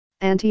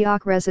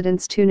Antioch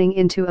residents tuning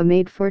into a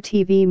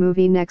made-for-TV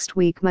movie next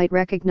week might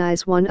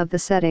recognize one of the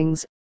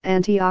settings,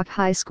 Antioch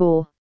High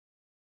School.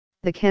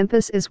 The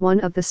campus is one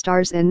of the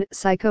stars in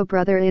Psycho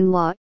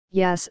Brother-in-Law.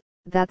 Yes,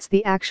 that's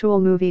the actual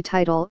movie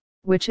title,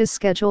 which is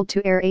scheduled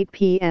to air 8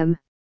 p.m.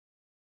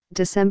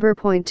 December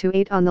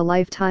 28 on the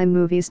Lifetime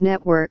Movies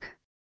Network.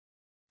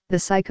 The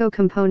psycho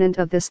component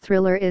of this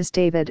thriller is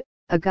David,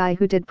 a guy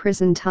who did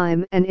prison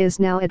time and is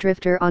now a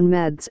drifter on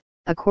meds,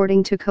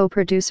 according to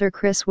co-producer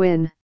Chris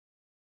Wynn.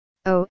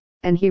 Oh,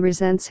 and he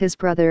resents his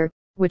brother,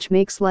 which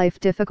makes life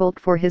difficult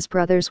for his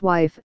brother's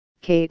wife,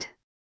 Kate.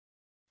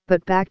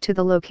 But back to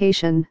the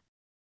location.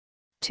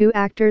 2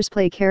 actors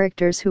play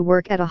characters who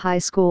work at a high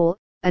school,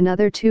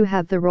 another 2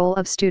 have the role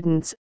of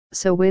students,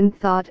 so Wynn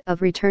thought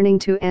of returning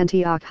to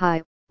Antioch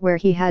High, where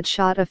he had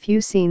shot a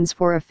few scenes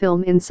for a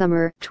film in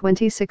summer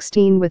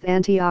 2016 with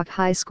Antioch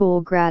High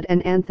School grad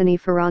and Anthony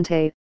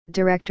Ferrante,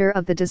 director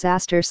of the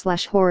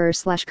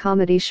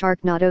disaster/horror/comedy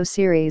Sharknado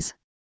series.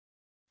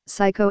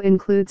 Psycho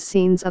includes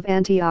scenes of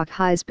Antioch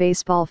High's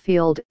baseball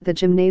field, the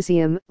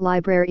gymnasium,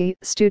 library,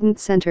 student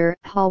center,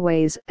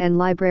 hallways, and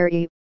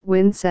library,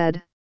 Wynn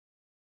said.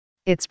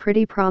 It's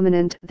pretty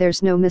prominent,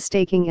 there's no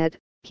mistaking it,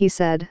 he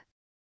said.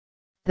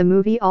 The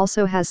movie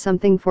also has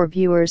something for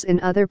viewers in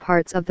other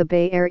parts of the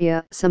Bay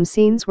Area. Some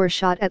scenes were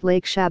shot at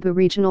Lake Shabu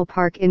Regional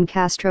Park in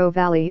Castro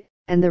Valley,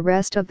 and the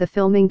rest of the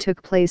filming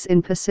took place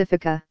in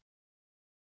Pacifica.